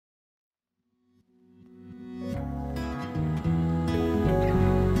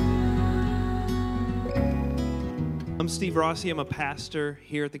I'm Steve Rossi. I'm a pastor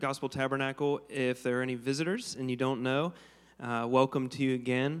here at the Gospel Tabernacle. If there are any visitors and you don't know, welcome to you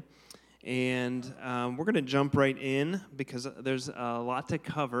again. And we're going to jump right in because there's a lot to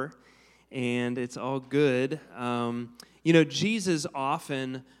cover, and it's all good. Jesus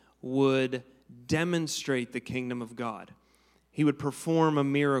often would demonstrate the kingdom of God. He would perform a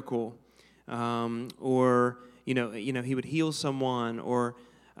miracle, or he would heal someone, or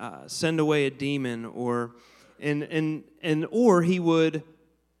send away a demon, or he would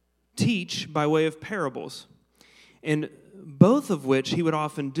teach by way of parables, and both of which he would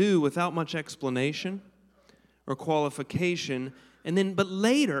often do without much explanation or qualification. But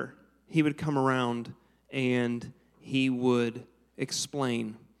later he would come around and he would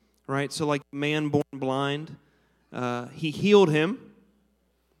explain, right? So, like man born blind, he healed him,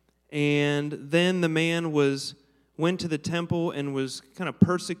 and then the man went to the temple and was kind of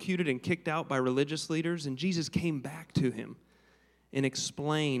persecuted and kicked out by religious leaders, and Jesus came back to him and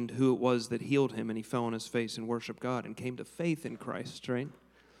explained who it was that healed him, and he fell on his face and worshiped God and came to faith in Christ, right?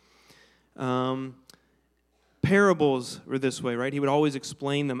 Parables were this way, right? He would always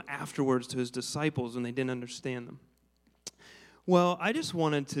explain them afterwards to his disciples when they didn't understand them. Well, I just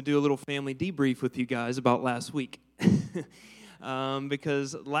wanted to do a little family debrief with you guys about last week.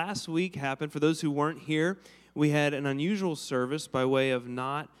 Because last week happened, for those who weren't here, we had an unusual service by way of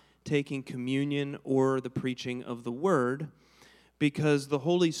not taking communion or the preaching of the word, because the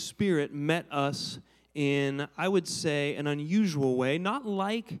Holy Spirit met us in, I would say, an unusual way, not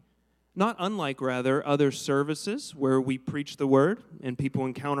unlike other services where we preach the word and people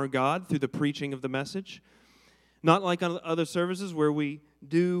encounter God through the preaching of the message. Not like other services where we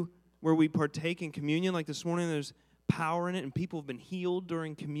partake in communion, like this morning. There's power in it, and people have been healed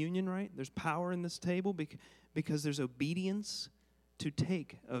during communion, right? There's power in this table because there's obedience to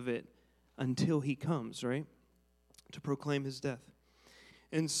take of it until he comes, right? To proclaim his death.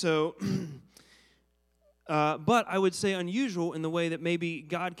 And so, but I would say unusual in the way that maybe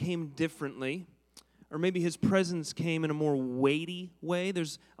God came differently, or maybe his presence came in a more weighty way.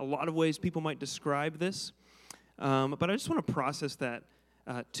 There's a lot of ways people might describe this, but I just want to process that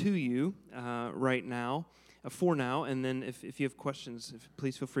to you right now, for now, and then if you have questions,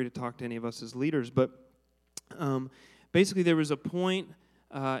 please feel free to talk to any of us as leaders. But basically, there was a point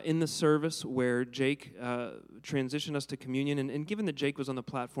in the service where Jake transitioned us to communion, and given that Jake was on the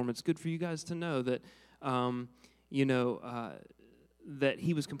platform, it's good for you guys to know that that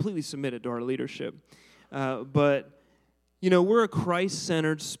he was completely submitted to our leadership. But we're a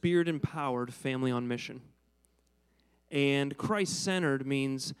Christ-centered, Spirit-empowered family on mission, and Christ-centered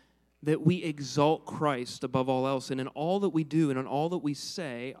means that we exalt Christ above all else, and in all that we do and in all that we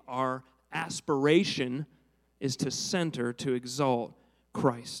say, our aspiration is to center, to exalt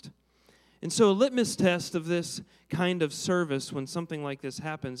Christ. And so a litmus test of this kind of service when something like this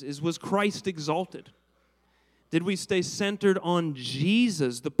happens is, was Christ exalted? Did we stay centered on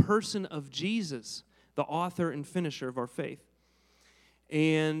Jesus, the person of Jesus, the author and finisher of our faith?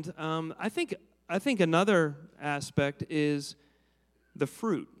 And I think another aspect is the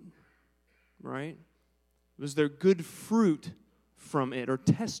fruit, right? Was there good fruit from it, or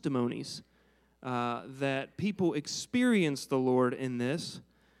testimonies that people experienced the Lord in this?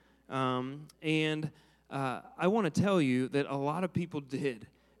 And I want to tell you that a lot of people did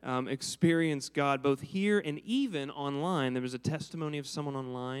experience God, both here and even online. There was a testimony of someone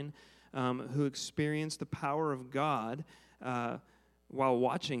online who experienced the power of God while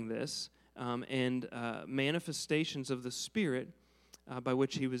watching this, and manifestations of the Spirit by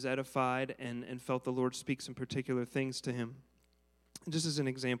which he was edified and felt the Lord speak some particular things to him. Just as an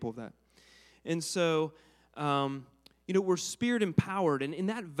example of that. And so, we're Spirit-empowered, and in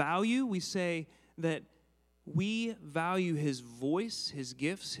that value, we say that we value his voice, his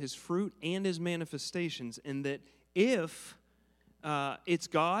gifts, his fruit, and his manifestations, and that if it's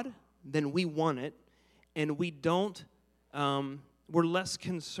God, then we want it, and we don't, we're less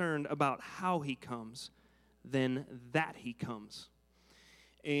concerned about how he comes than that he comes.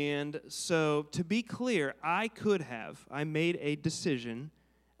 And so, to be clear, I made a decision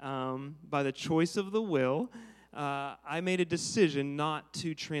by the choice of the will. I made a decision not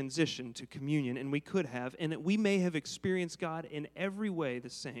to transition to communion, and we could have, and we may have experienced God in every way the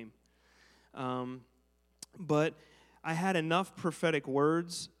same. But I had enough prophetic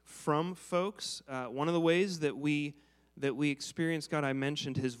words from folks. One of the ways that we experienced God, I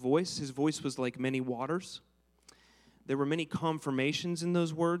mentioned his voice. His voice was like many waters. There were many confirmations in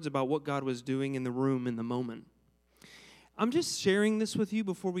those words about what God was doing in the room in the moment. I'm just sharing this with you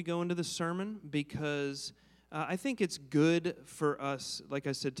before we go into the sermon because I think it's good for us, like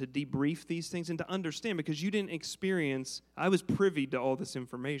I said, to debrief these things and to understand, because you didn't experience, I was privy to all this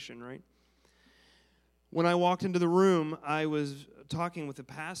information, right? When I walked into the room, I was talking with a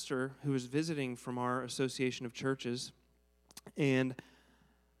pastor who was visiting from our association of churches, and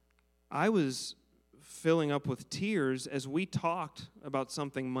I was filling up with tears as we talked about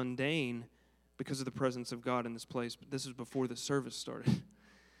something mundane because of the presence of God in this place. But this was before the service started.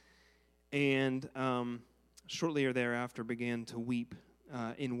 And shortly thereafter began to weep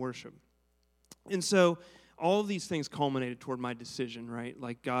in worship. And so all of these things culminated toward my decision, right?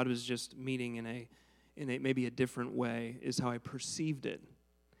 Like God was just meeting in a maybe a different way is how I perceived it.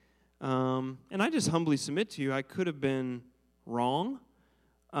 And I just humbly submit to you, I could have been wrong.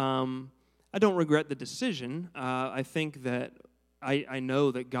 I don't regret the decision. I think that I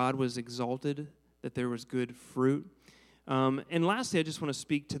know that God was exalted, that there was good fruit. And lastly, I just want to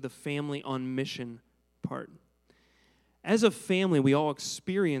speak to the family on mission part. As a family, we all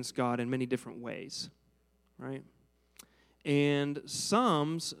experience God in many different ways, right? And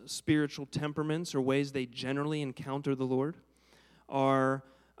some's spiritual temperaments or ways they generally encounter the Lord are,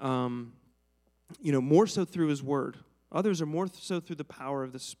 more so through His Word. Others are more so through the power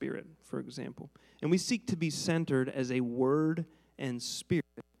of the Spirit, for example. And we seek to be centered as a Word and Spirit,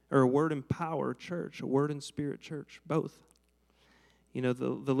 or a Word and power church, a Word and Spirit church, both.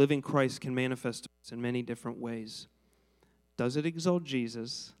 The living Christ can manifest in many different ways. Does it exalt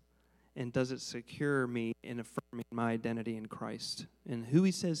Jesus? And does it secure me in affirming my identity in Christ and who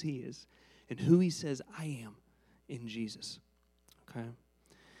He says He is and who He says I am in Jesus? Okay?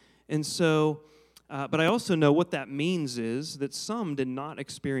 And so, but I also know what that means is that some did not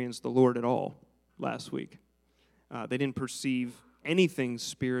experience the Lord at all last week. They didn't perceive anything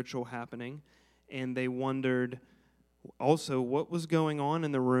spiritual happening, and they wondered also what was going on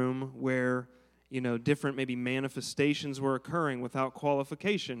in the room where different maybe manifestations were occurring without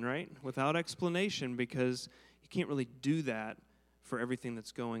qualification, right? Without explanation, because you can't really do that for everything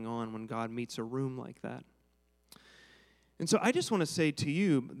that's going on when God meets a room like that. And so I just want to say to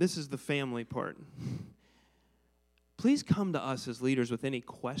you, this is the family part. Please come to us as leaders with any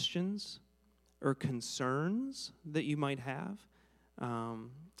questions or concerns that you might have.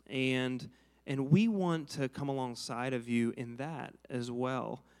 And we want to come alongside of you in that as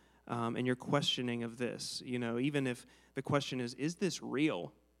well. And your questioning of this, even if the question is this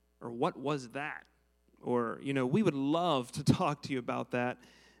real? Or what was that? Or, we would love to talk to you about that.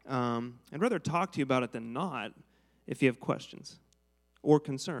 I'd rather talk to you about it than not if you have questions or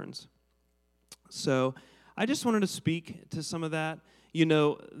concerns. So I just wanted to speak to some of that.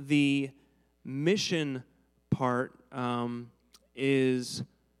 The mission part is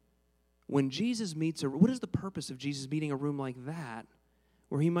when Jesus meets what is the purpose of Jesus meeting a room like that,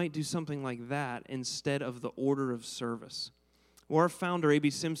 where He might do something like that instead of the order of service? Well, our founder, A.B.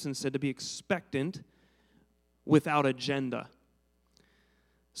 Simpson, said to be expectant without agenda.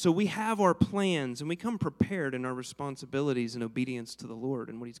 So we have our plans, and we come prepared in our responsibilities and obedience to the Lord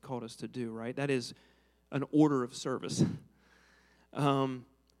and what He's called us to do, right? That is an order of service.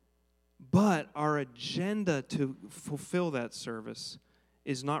 But our agenda to fulfill that service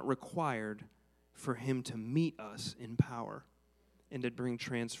is not required for Him to meet us in power and to bring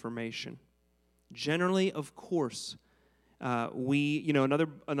transformation. Generally, of course,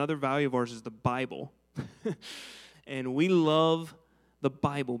 another value of ours is the Bible. And we love the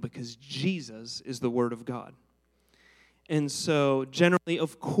Bible because Jesus is the Word of God. And so, generally,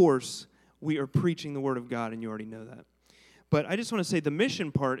 of course, we are preaching the Word of God, and you already know that. But I just want to say the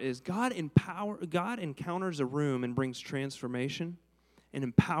mission part is God encounters a room and brings transformation and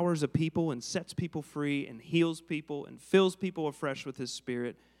empowers a people and sets people free and heals people and fills people afresh with His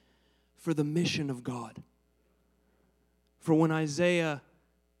Spirit for the mission of God. For when Isaiah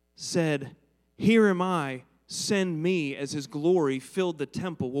said, "Here am I, send me," as His glory filled the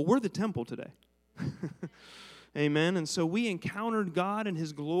temple. Well, we're the temple today. Amen. And so we encountered God and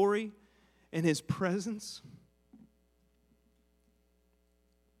His glory and His presence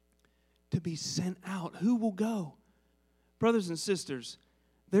to be sent out. Who will go? Brothers and sisters,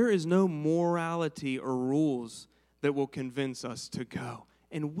 there is no morality or rules that will convince us to go.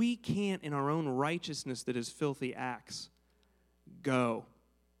 And we can't, in our own righteousness that is filthy acts, go.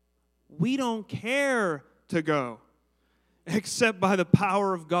 We don't care to go, except by the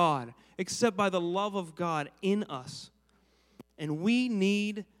power of God, except by the love of God in us. And we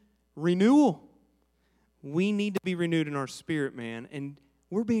need renewal. We need to be renewed in our spirit, man. And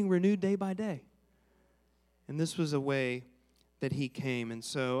we're being renewed day by day. And this was a way that He came. And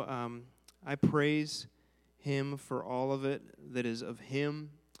so I praise Him for all of it that is of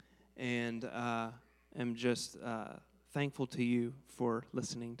Him. And am just thankful to you for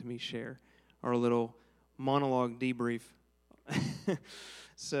listening to me share our little monologue debrief.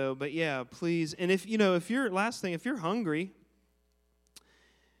 So, but yeah, please. And if you're hungry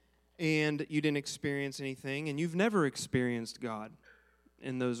and you didn't experience anything and you've never experienced God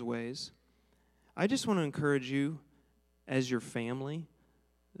in those ways, I just want to encourage you as your family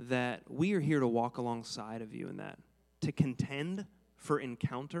that we are here to walk alongside of you in that, to contend for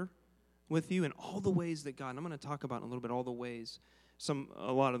encounter with you in all the ways that God, and I'm going to talk about in a little bit all the ways,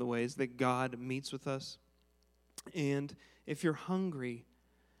 a lot of the ways that God meets with us. And if you're hungry,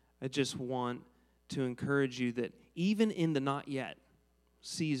 I just want to encourage you that even in the not yet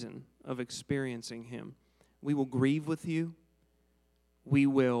season of experiencing Him, we will grieve with you, we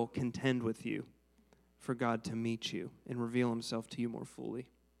will contend with you for God to meet you and reveal Himself to you more fully.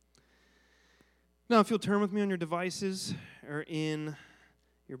 Now, if you'll turn with me on your devices or in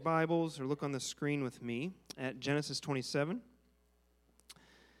your Bibles or look on the screen with me at Genesis 27.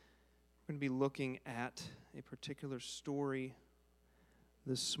 We're going to be looking at a particular story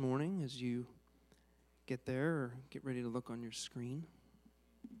this morning as you get there or get ready to look on your screen.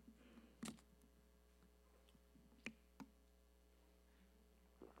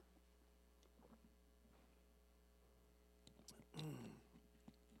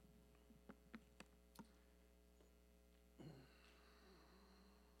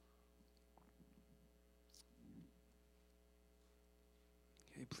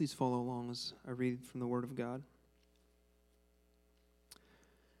 Okay, please follow along as I read from the Word of God.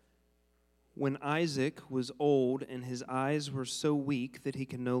 When Isaac was old and his eyes were so weak that he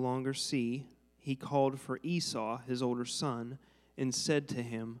could no longer see, he called for Esau, his older son, and said to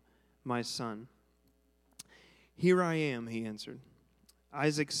him, "My son." "Here I am," he answered.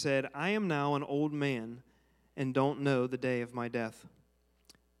 Isaac said, "I am now an old man and don't know the day of my death.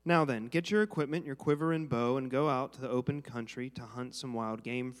 Now then, get your equipment, your quiver and bow, and go out to the open country to hunt some wild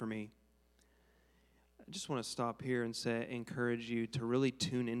game for me." I just want to stop here and encourage you to really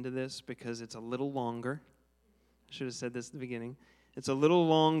tune into this because it's a little longer. I should have said this at the beginning. It's a little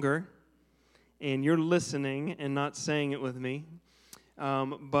longer, and you're listening and not saying it with me.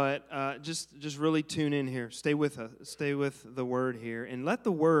 But just really tune in here. Stay with us. Stay with the Word here, and let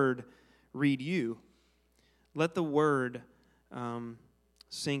the Word read you. Let the Word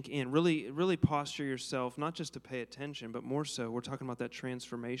sink in. Really posture yourself, not just to pay attention, but more so, we're talking about that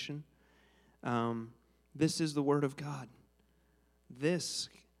transformation. This is the Word of God. This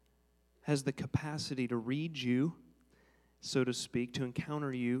has the capacity to read you, so to speak, to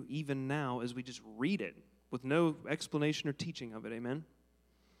encounter you even now as we just read it with no explanation or teaching of it. Amen?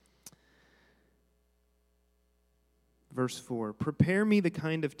 Verse 4, "Prepare me the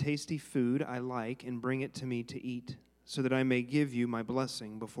kind of tasty food I like and bring it to me to eat, so that I may give you my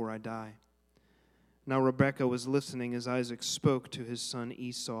blessing before I die." Now Rebekah was listening as Isaac spoke to his son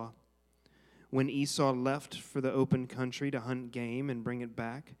Esau. When Esau left for the open country to hunt game and bring it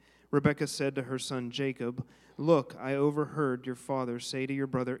back, Rebekah said to her son Jacob, "Look, I overheard your father say to your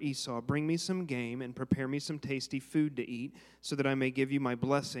brother Esau, 'Bring me some game and prepare me some tasty food to eat, so that I may give you my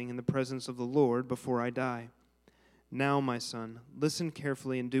blessing in the presence of the Lord before I die.' Now, my son, listen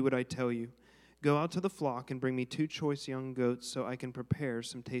carefully and do what I tell you. Go out to the flock and bring me 2 choice young goats so I can prepare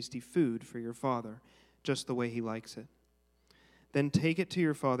some tasty food for your father, just the way he likes it. Then take it to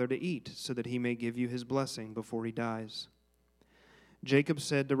your father to eat, so that he may give you his blessing before he dies." Jacob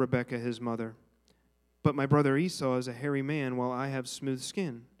said to Rebekah his mother, "But my brother Esau is a hairy man, while I have smooth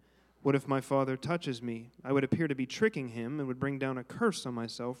skin. What if my father touches me? I would appear to be tricking him and would bring down a curse on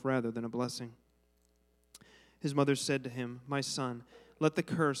myself rather than a blessing." His mother said to him, "My son, let the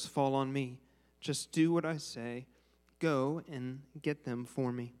curse fall on me. Just do what I say. Go and get them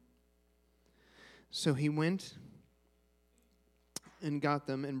for me." So he went and got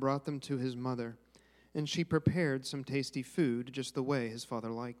them and brought them to his mother, and she prepared some tasty food just the way his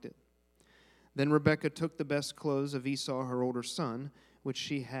father liked it. Then Rebekah took the best clothes of Esau, her older son, which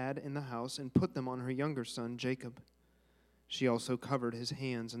she had in the house, and put them on her younger son, Jacob. She also covered his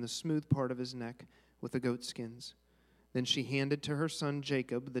hands and the smooth part of his neck with the goat skins. Then she handed to her son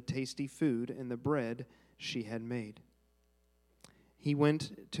Jacob the tasty food and the bread she had made. He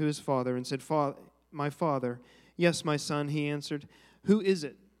went to his father and said, "My father." "Yes, my son," he answered. "Who is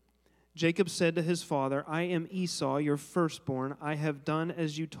it?" Jacob said to his father, "I am Esau, your firstborn. I have done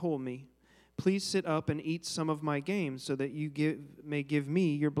as you told me. Please sit up and eat some of my game, so that you may give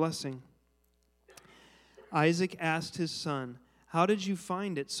me your blessing." Isaac asked his son, "How did you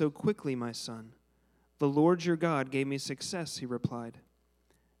find it so quickly, my son?" "The Lord your God gave me success," he replied.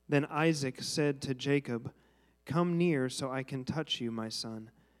 Then Isaac said to Jacob, "Come near so I can touch you, my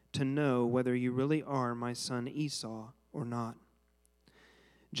son. to know whether you really are my son Esau or not."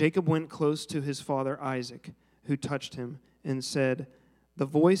 Jacob went close to his father Isaac, who touched him, and said, "The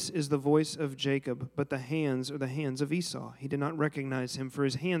voice is the voice of Jacob, but the hands are the hands of Esau." He did not recognize him, for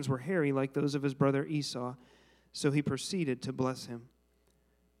his hands were hairy like those of his brother Esau. So he proceeded to bless him.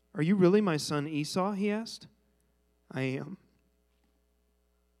 "Are you really my son Esau?" he asked. "I am."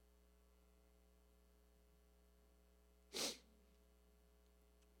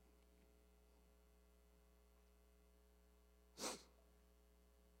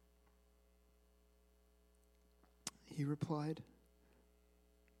 He replied.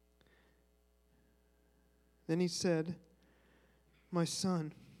 Then he said, "My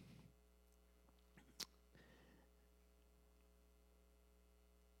son,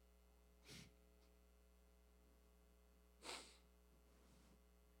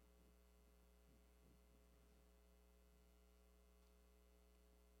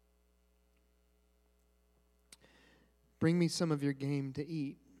 bring me some of your game to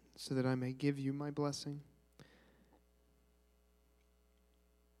eat, so that I may give you my blessing."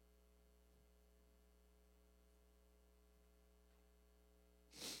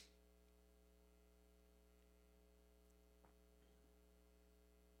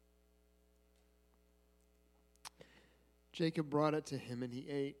 Jacob brought it to him, and he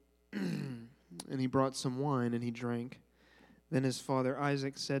ate. And he brought some wine, and he drank. Then his father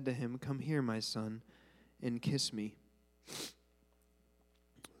Isaac said to him, "Come here, my son, and kiss me."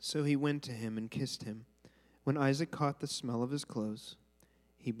 So he went to him and kissed him. When Isaac caught the smell of his clothes,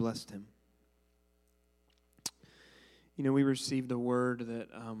 he blessed him. We received a word that,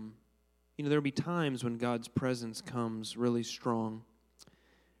 there'll be times when God's presence comes really strong.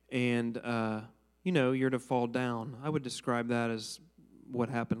 And, you're to fall down. I would describe that as what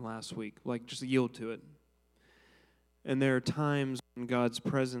happened last week, like just yield to it. And there are times when God's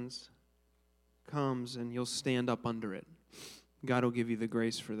presence comes and you'll stand up under it. God will give you the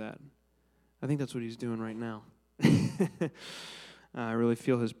grace for that. I think that's what he's doing right now. I really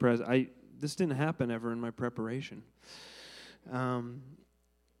feel his presence. This didn't happen ever in my preparation.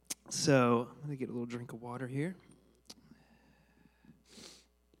 So I'm going to get a little drink of water here.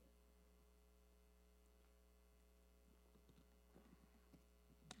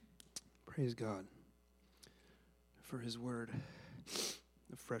 Praise God for his word,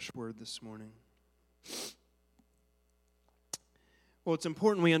 a fresh word this morning. Well, it's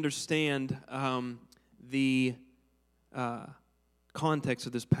important we understand the context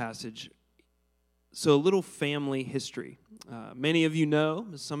of this passage. So a little family history. Many of you know,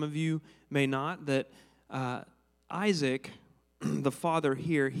 some of you may not, that Isaac, the father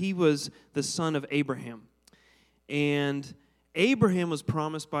here, he was the son of Abraham. And Abraham was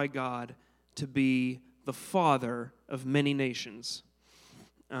promised by God to be the father of many nations.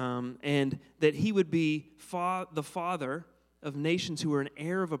 And that he would be the father of nations who were an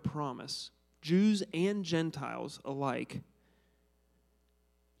heir of a promise, Jews and Gentiles alike,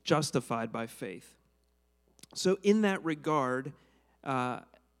 justified by faith. So in that regard,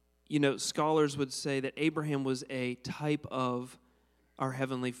 scholars would say that Abraham was a type of our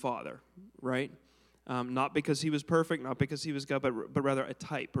Heavenly Father, right? Not because he was perfect, not because he was God, but rather a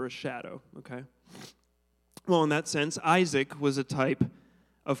type or a shadow, okay? Well, in that sense, Isaac was a type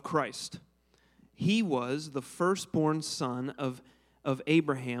of Christ. He was the firstborn son of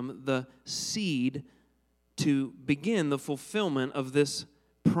Abraham, the seed to begin the fulfillment of this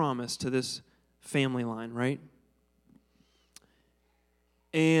promise to this family line, right?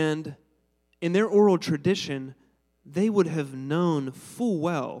 And in their oral tradition, they would have known full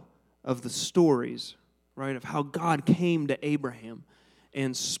well of the stories, right, of how God came to Abraham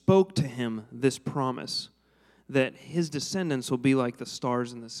and spoke to him this promise that his descendants will be like the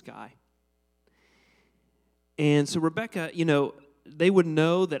stars in the sky. And so Rebekah, they would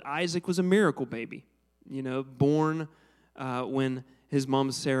know that Isaac was a miracle baby, born when his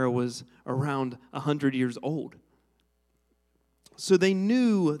mom Sarah was around 100 years old. So they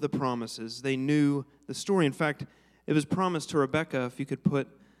knew the promises. They knew the story. In fact, it was promised to Rebekah, if you could put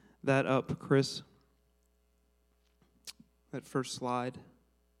that up, Chris. That first slide.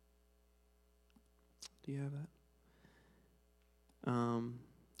 Do you have that?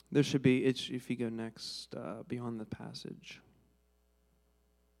 There should be, if you go next, beyond the passage.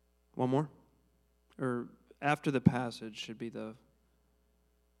 One more? Or after the passage should be the...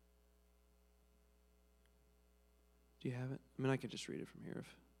 Do you have it? I mean, I could just read it from here.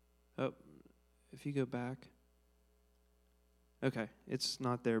 If you go back. Okay, it's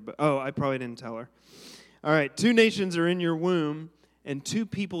not there, but I probably didn't tell her. All right, 2 nations are in your womb, and 2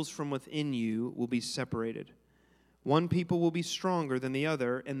 peoples from within you will be separated. One people will be stronger than the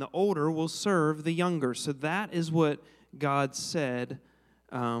other, and the older will serve the younger. So that is what God said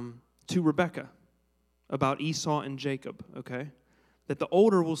to Rebekah about Esau and Jacob, okay? That the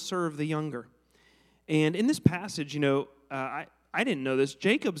older will serve the younger. And in this passage, I didn't know this.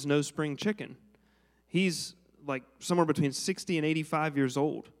 Jacob's no spring chicken. He's like somewhere between 60 and 85 years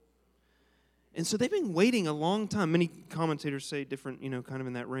old. And so they've been waiting a long time. Many commentators say different, kind of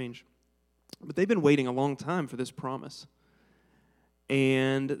in that range. But they've been waiting a long time for this promise.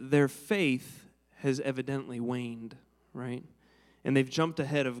 And their faith has evidently waned, right? And they've jumped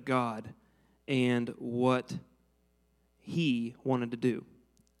ahead of God and what He wanted to do.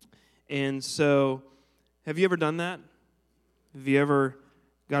 And so, have you ever done that? Have you ever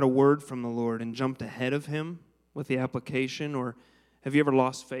got a word from the Lord and jumped ahead of Him with the application? Or have you ever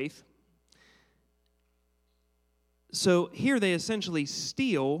lost faith? So here they essentially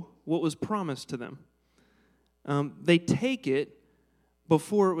steal what was promised to them. They take it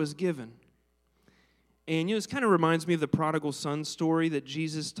before it was given. And this kind of reminds me of the prodigal son story that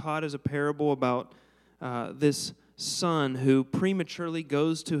Jesus taught as a parable about this son who prematurely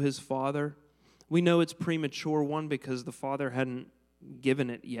goes to his father. We know it's premature, one, because the father hadn't given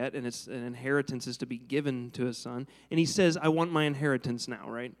it yet, and it's an inheritance is to be given to his son. And he says, I want my inheritance now,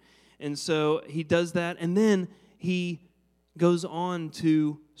 right? And so he does that, and then he goes on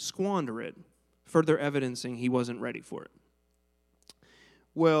to squander it, further evidencing he wasn't ready for it.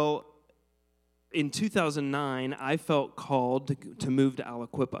 Well, in 2009, I felt called to move to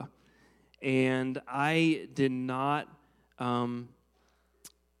Aliquippa, and I did not, and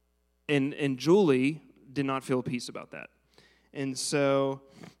Julie did not feel peace about that. And so,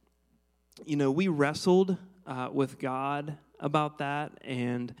 we wrestled with God about that,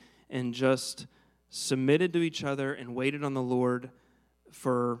 and just submitted to each other and waited on the Lord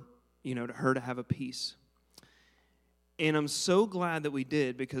for, her to have a peace. And I'm so glad that we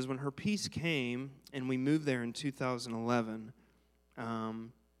did, because when her peace came and we moved there in 2011,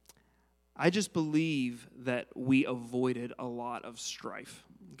 I just believe that we avoided a lot of strife.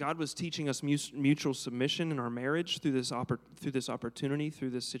 God was teaching us mutual submission in our marriage through this opportunity, through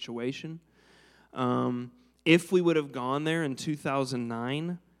this situation. If we would have gone there in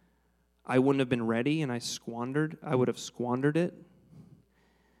 2009, I wouldn't have been ready, and I would have squandered it.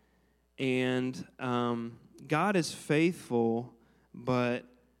 And God is faithful, but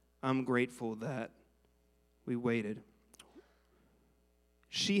I'm grateful that we waited.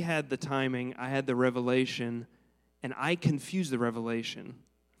 She had the timing, I had the revelation, and I confused the revelation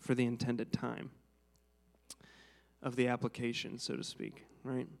for the intended time of the application, so to speak,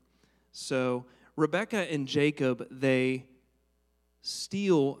 right? So Rebekah and Jacob, they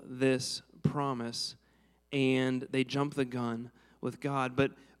steal this promise, and they jump the gun with God.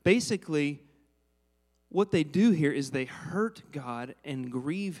 But basically, what they do here is they hurt God and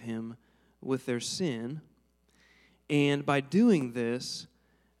grieve Him with their sin. And by doing this,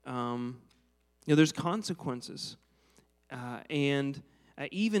 there's consequences. And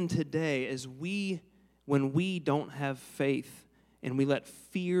even today, when we don't have faith and we let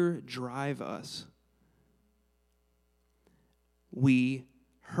fear drive us, we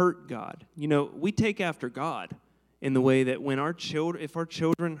hurt God. We take after God in the way that when if our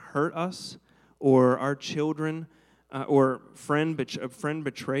children hurt us, or our children or a friend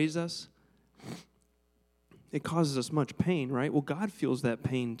betrays us, it causes us much pain, right? Well, God feels that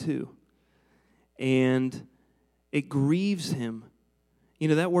pain too. And it grieves Him.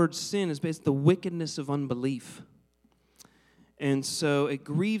 That word sin is basically the wickedness of unbelief. And so it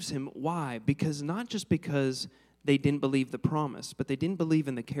grieves Him. Why? Not just because they didn't believe the promise, but they didn't believe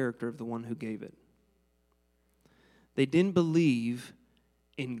in the character of the one who gave it. They didn't believe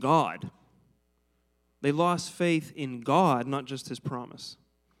in God. They lost faith in God, not just His promise.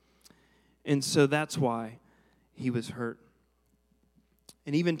 And so that's why He was hurt.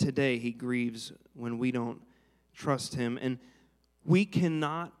 And even today, He grieves when we don't trust Him. And we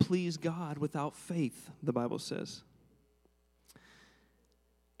cannot please God without faith, the Bible says.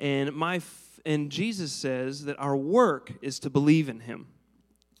 And Jesus says that our work is to believe in Him.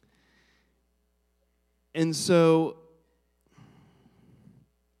 And so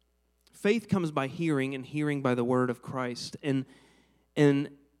faith comes by hearing, and hearing by the word of Christ. And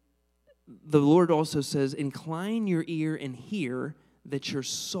the Lord also says, incline your ear and hear, that your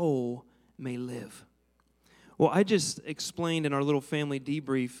soul may live. Well, I just explained in our little family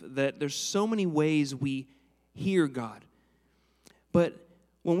debrief that there's so many ways we hear God. But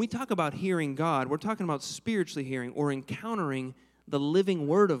when we talk about hearing God, we're talking about spiritually hearing or encountering the living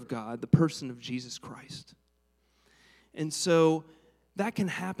Word of God, the person of Jesus Christ. And so that can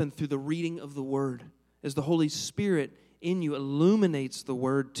happen through the reading of the Word as the Holy Spirit in you illuminates the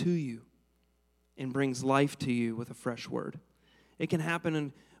word to you and brings life to you with a fresh word. It can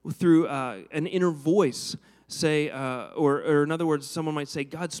happen through an inner voice, say, or in other words, someone might say,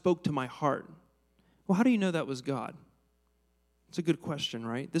 God spoke to my heart. Well, how do you know that was God? It's a good question,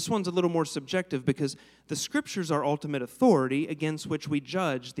 right? This one's a little more subjective because the Scriptures are ultimate authority against which we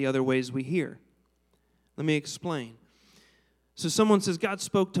judge the other ways we hear. Let me explain. So someone says, God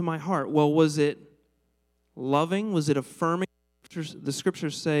spoke to my heart. Well, was it loving? Was it affirming? The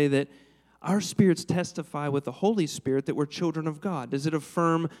Scriptures say that our spirits testify with the Holy Spirit that we're children of God. Does it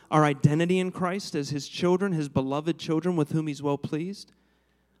affirm our identity in Christ as His children, His beloved children with whom He's well pleased?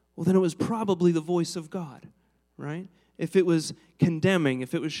 Well, then it was probably the voice of God, right? If it was condemning,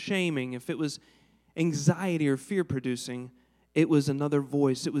 if it was shaming, if it was anxiety or fear-producing, it was another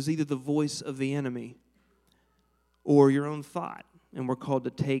voice. It was either the voice of the enemy or your own thought, and we're called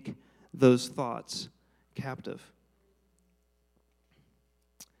to take those thoughts captive.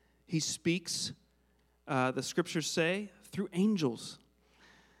 He speaks, the Scriptures say, through angels.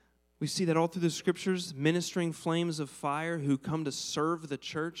 We see that all through the Scriptures, ministering flames of fire who come to serve the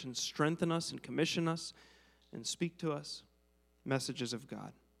church and strengthen us and commission us and speak to us, messages of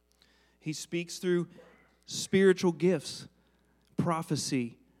God. He speaks through spiritual gifts,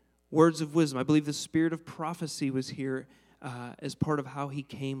 prophecy, words of wisdom. I believe the spirit of prophecy was here as part of how He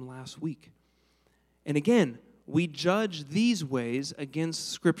came last week. And again, we judge these ways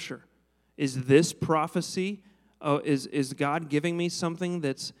against Scripture. Is this prophecy? Is God giving me something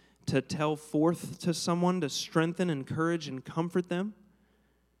that's to tell forth to someone to strengthen, encourage, and comfort them?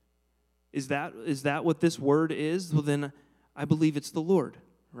 Is that what this word is? Well, then I believe it's the Lord,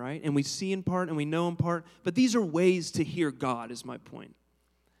 right? And we see in part and we know in part, but these are ways to hear God, is my point.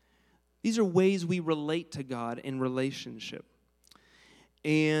 These are ways we relate to God in relationship.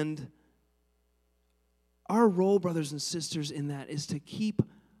 And our role, brothers and sisters, in that is to keep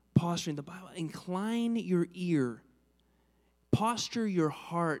posturing. The Bible, incline your ear, posture your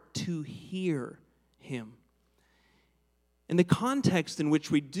heart to hear Him. And the context in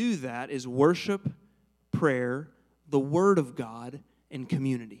which we do that is worship, prayer, the Word of God, and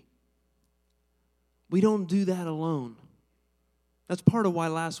community. We don't do that alone. That's part of why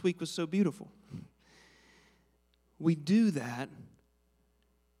last week was so beautiful. We do that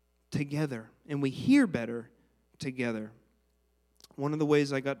together, and we hear better together. One of the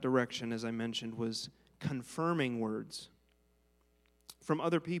ways I got direction, as I mentioned, was confirming words from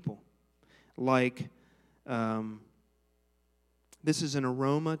other people, like, this is an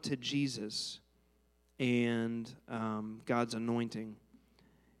aroma to Jesus, and God's anointing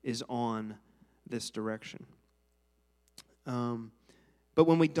is on this direction. But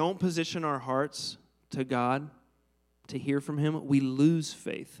when we don't position our hearts to God to hear from Him, we lose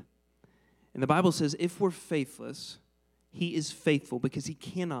faith. And the Bible says if we're faithless, He is faithful because He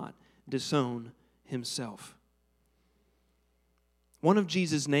cannot disown Himself. One of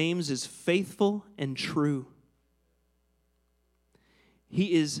Jesus' names is faithful and true.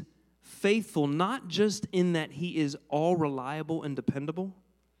 He is faithful not just in that He is all reliable and dependable,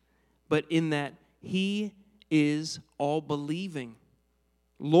 but in that He is all believing,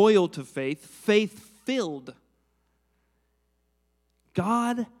 loyal to faith, faith-filled.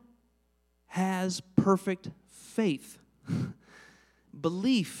 God has perfect faith,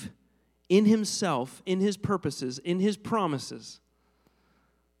 belief in Himself, in His purposes, in His promises.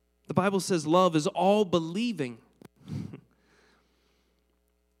 The Bible says love is all believing.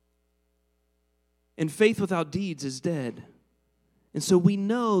 And faith without deeds is dead. And so we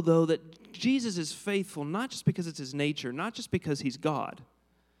know, though, that Jesus is faithful, not just because it's His nature, not just because He's God,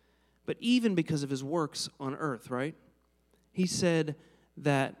 but even because of His works on earth, right? He said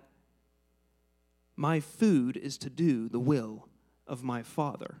that my food is to do the will of my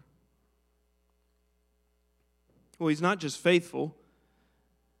Father. Well, He's not just faithful.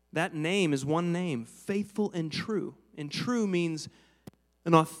 That name is one name, faithful and true. And true means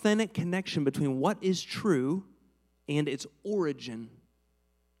an authentic connection between what is true and its origin.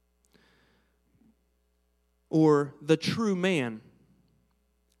 Or the true man.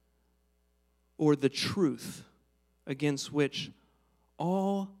 Or the truth against which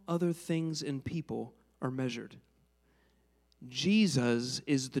all other things and people are measured. Jesus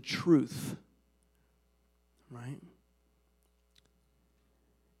is the truth. Right?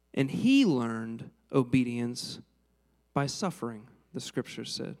 And He learned obedience by suffering, the Scripture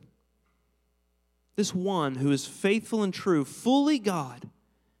said. This one who is faithful and true, fully God,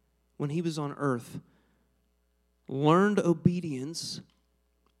 when He was on earth, learned obedience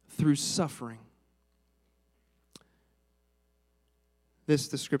through suffering. This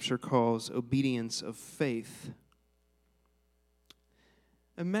the Scripture calls obedience of faith.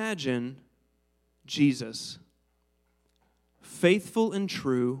 Imagine Jesus, faithful and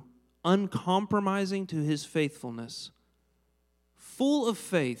true, uncompromising to his faithfulness, full of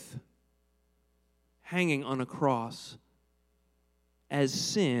faith, hanging on a cross as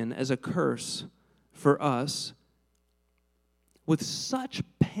sin, as a curse for us, with such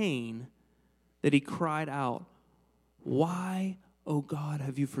pain that he cried out, "Why, O God,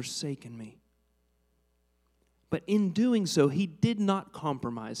 have you forsaken me?" But in doing so, he did not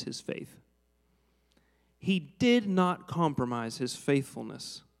compromise his faith. He did not compromise his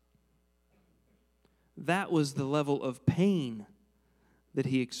faithfulness. That was the level of pain that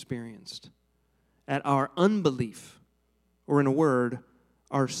he experienced at our unbelief, or in a word,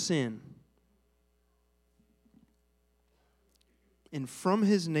 our sin. And from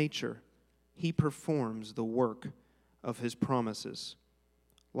his nature, he performs the work of his promises.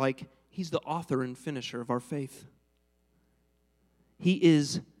 Like he's the author and finisher of our faith. He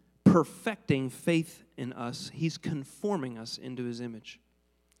is perfecting faith in us. He's conforming us into his image.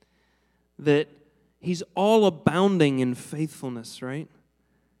 That he's all abounding in faithfulness, right?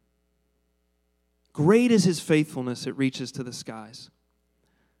 Great is his faithfulness, it reaches to the skies.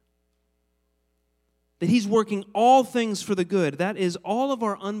 That he's working all things for the good. That is all of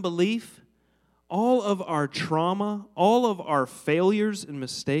our unbelief, all of our trauma, all of our failures and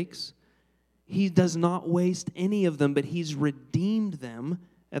mistakes. He does not waste any of them, but he's redeemed them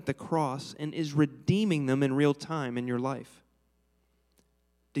at the cross and is redeeming them in real time in your life.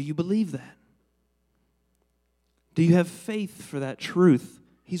 Do you believe that? Do you have faith for that truth?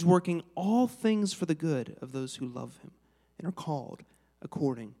 He's working all things for the good of those who love him and are called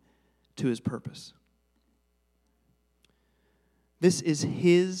according to his purpose. This is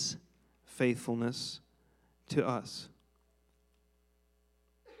his faithfulness to us.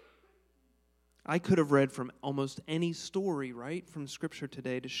 I could have read from almost any story, right, from Scripture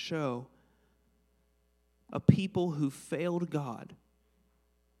today to show a people who failed God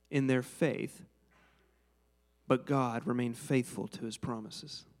in their faith, but God remained faithful to his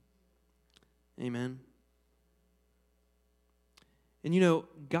promises. Amen. And you know,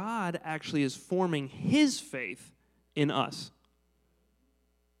 God actually is forming his faith in us.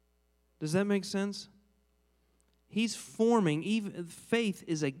 Does that make sense? He's forming, even faith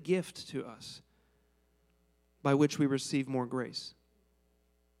is a gift to us by which we receive more grace.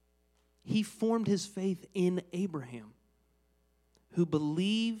 He formed his faith in Abraham, who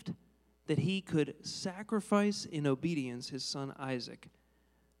believed that he could sacrifice in obedience his son Isaac,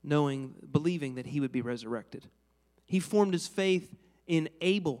 believing that he would be resurrected. He formed his faith in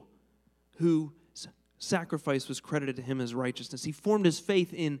Abel, whose sacrifice was credited to him as righteousness. He formed his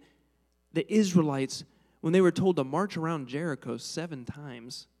faith in the Israelites when they were told to march around Jericho 7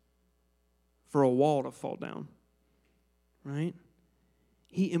 times for a wall to fall down, right?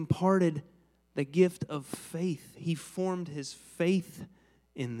 He imparted the gift of faith. He formed his faith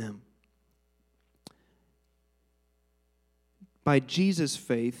in them. By Jesus'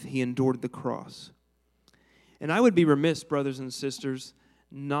 faith, he endured the cross. And I would be remiss, brothers and sisters,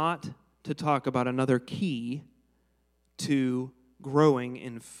 not to talk about another key to growing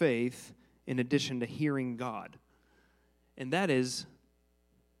in faith in addition to hearing God. And that is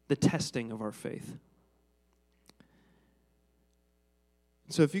the testing of our faith.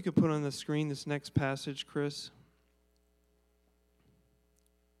 So if you could put on the screen this next passage, Chris.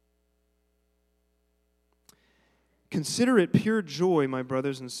 Consider it pure joy, my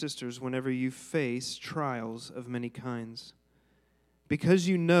brothers and sisters, whenever you face trials of many kinds, because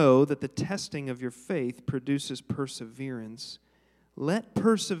you know that the testing of your faith produces perseverance. Let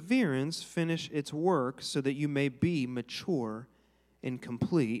perseverance finish its work so that you may be mature and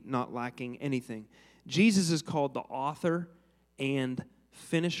complete, not lacking anything. Jesus is called the author and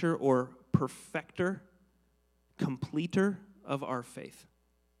finisher or perfecter, completer of our faith.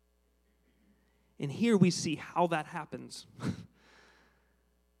 And here we see how that happens.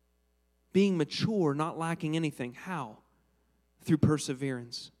 Being mature, not lacking anything. How? Through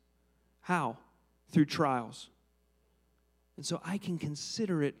perseverance. How? Through trials. And so I can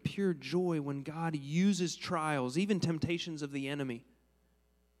consider it pure joy when God uses trials, even temptations of the enemy,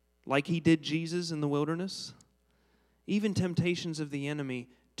 like he did Jesus in the wilderness, even temptations of the enemy,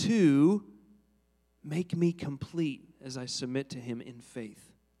 to make me complete as I submit to him in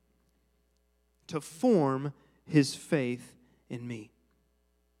faith, to form his faith in me.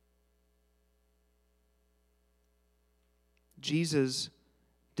 Jesus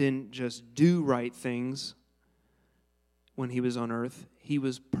didn't just do right things when he was on earth. He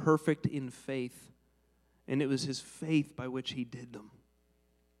was perfect in faith, and it was his faith by which he did them.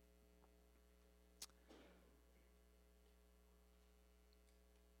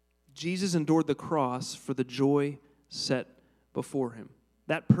 Jesus endured the cross for the joy set before him.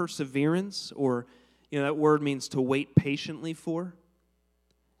 That perseverance, or that word means to wait patiently for.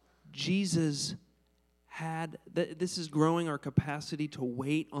 Jesus had, this is growing our capacity to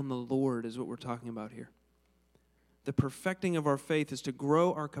wait on the Lord, is what we're talking about here. The perfecting of our faith is to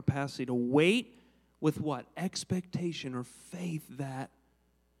grow our capacity to wait with what? Expectation or faith that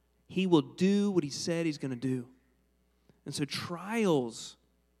he will do what he said he's going to do. And so trials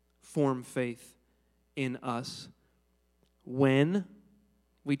form faith in us when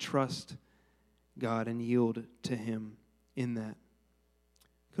we trust God and yield to him in that.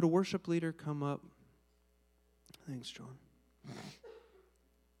 Could a worship leader come up? Thanks, John.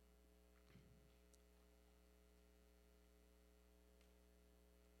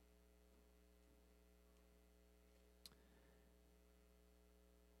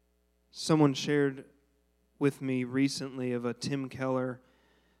 Someone shared with me recently of a Tim Keller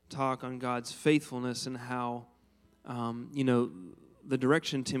talk on God's faithfulness and how, the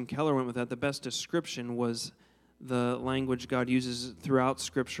direction Tim Keller went with that, the best description was the language God uses throughout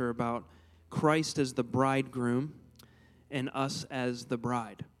Scripture about Christ as the bridegroom and us as the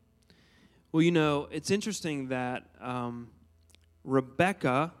bride. Well, it's interesting that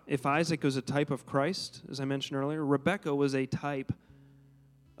Rebekah, if Isaac was a type of Christ, as I mentioned earlier, Rebekah was a type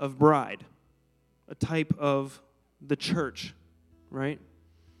of bride, a type of the church, right?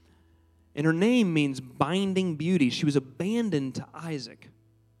 And her name means binding beauty. She was abandoned to Isaac.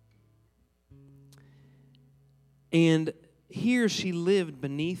 And here she lived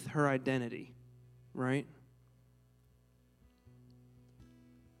beneath her identity, right?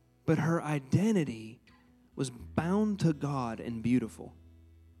 But her identity was bound to God and beautiful.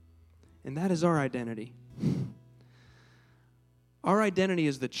 And that is our identity. Our identity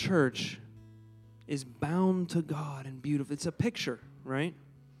as the church is bound to God and beautiful. It's a picture, right?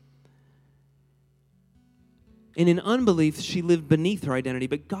 And in unbelief, she lived beneath her identity,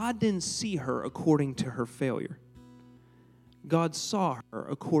 but God didn't see her according to her failure. God saw her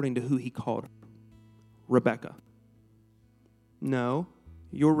according to who he called her. Rebekah. No,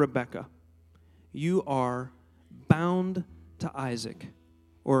 you're Rebekah. You are bound to Isaac,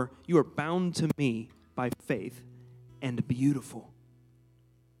 or you are bound to me by faith and beautiful.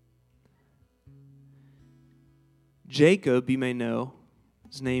 Jacob, you may know,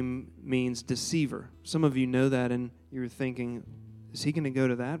 his name means deceiver. Some of you know that, and you're thinking, is he going to go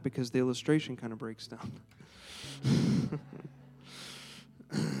to that? Because the illustration kind of breaks down.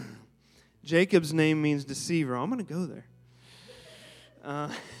 Jacob's name means deceiver. I'm going to go there.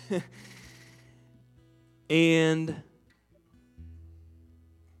 And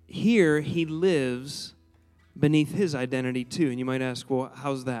here he lives beneath his identity too. And you might ask, well,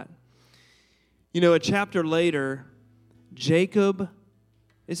 how's that? A chapter later, Jacob,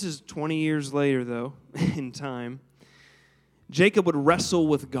 this is 20 years later though, in time, Jacob would wrestle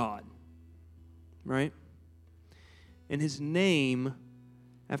with God, right? And his name,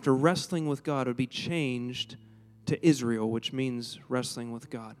 after wrestling with God, would be changed to Israel, which means wrestling with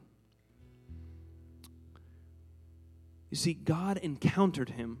God. You see, God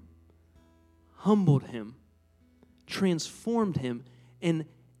encountered him, humbled him, transformed him, and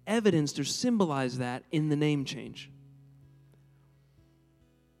evidenced or symbolized that in the name change.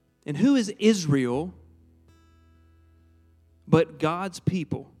 And who is Israel but God's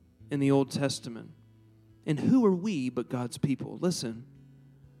people in the Old Testament? And who are we but God's people? Listen,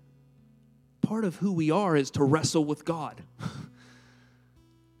 part of who we are is to wrestle with God.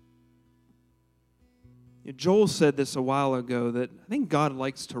 Joel said this a while ago, that I think God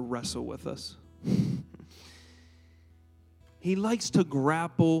likes to wrestle with us. He likes to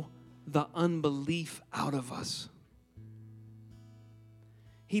grapple the unbelief out of us.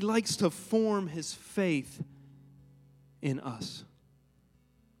 He likes to form his faith in us.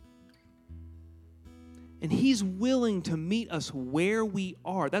 And he's willing to meet us where we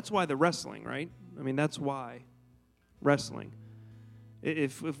are. That's why the wrestling, right? I mean, that's why wrestling.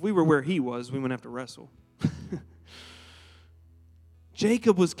 If we were where he was, we wouldn't have to wrestle.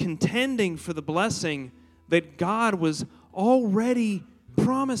 Jacob was contending for the blessing that God was already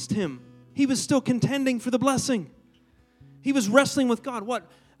promised him. He was still contending for the blessing. He was wrestling with God. What?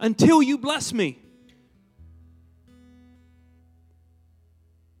 Until you bless me.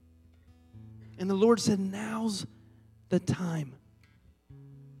 And the Lord said, now's the time.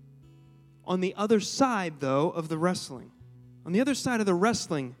 On the other side, though, of the wrestling, on the other side of the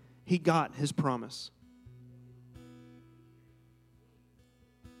wrestling, he got his promise.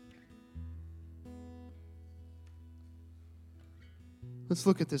 Let's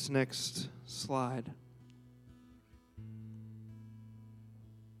look at this next slide.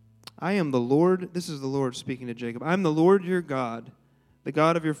 I am the Lord, this is the Lord speaking to Jacob. I am the Lord your God, the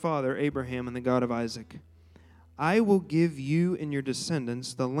God of your father Abraham and the God of Isaac. I will give you and your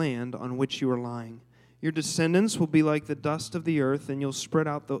descendants the land on which you are lying. Your descendants will be like the dust of the earth, and you'll spread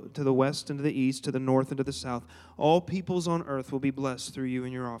out to the west and to the east, to the north and to the south. All peoples on earth will be blessed through you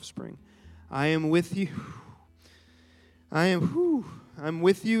and your offspring. I am with you. I'm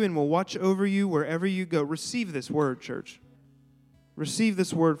with you and will watch over you wherever you go. Receive this word, church. Receive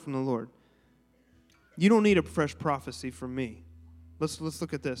this word from the Lord. You don't need a fresh prophecy from me. Let's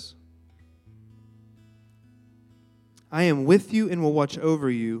look at this. I am with you and will watch over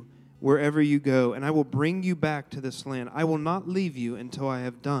you wherever you go, and I will bring you back to this land. I will not leave you until I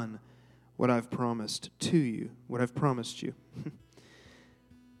have done what I've promised to you, what I've promised you.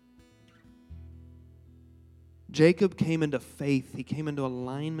 Jacob came into faith. He came into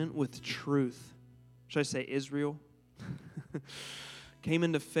alignment with truth. Should I say Israel? Came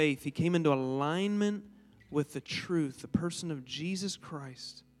into faith. He came into alignment with the truth, the person of Jesus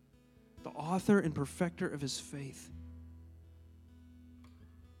Christ, the author and perfecter of his faith.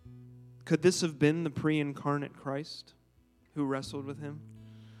 Could this have been the pre-incarnate Christ who wrestled with him?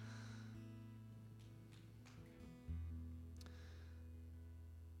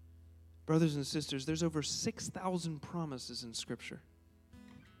 Brothers and sisters, there's over 6,000 promises in Scripture.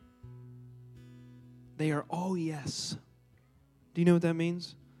 They are all yes. Do you know what that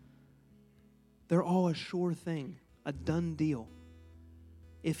means? They're all a sure thing, a done deal.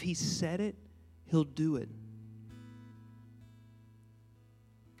 If he said it, he'll do it.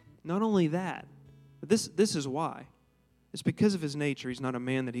 Not only that, but this is why. It's because of his nature. He's not a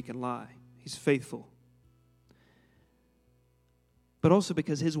man that he can lie. He's faithful. But also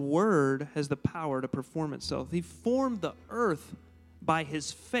because his word has the power to perform itself. He formed the earth by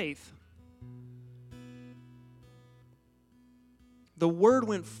his faith. The word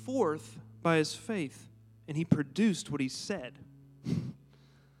went forth by his faith, and he produced what he said.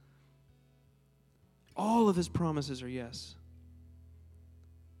 All of his promises are yes.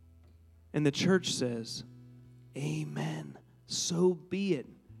 And the church says, amen. So be it.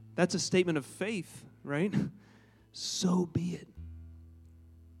 That's a statement of faith, right? So be it.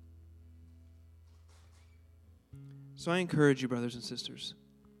 So I encourage you, brothers and sisters,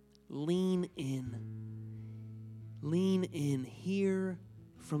 lean in. Lean in. Hear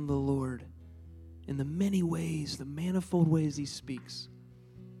from the Lord in the many ways, the manifold ways he speaks.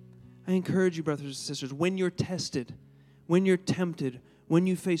 I encourage you, brothers and sisters, when you're tested, when you're tempted, when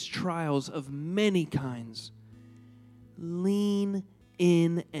you face trials of many kinds, lean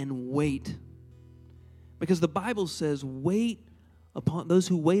in and wait. Because the Bible says, wait upon those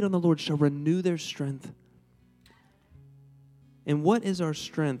who wait on the Lord shall renew their strength. And what is our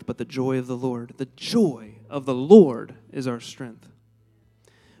strength but the joy of the Lord? The joy of the Lord is our strength.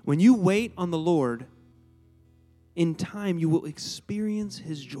 When you wait on the Lord, in time you will experience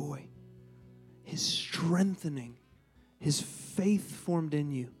his joy, his strengthening, his faith formed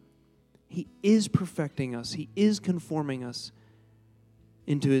in you. He is perfecting us. He is conforming us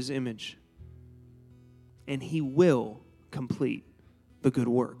into his image. And he will complete the good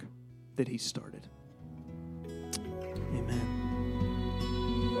work that he started.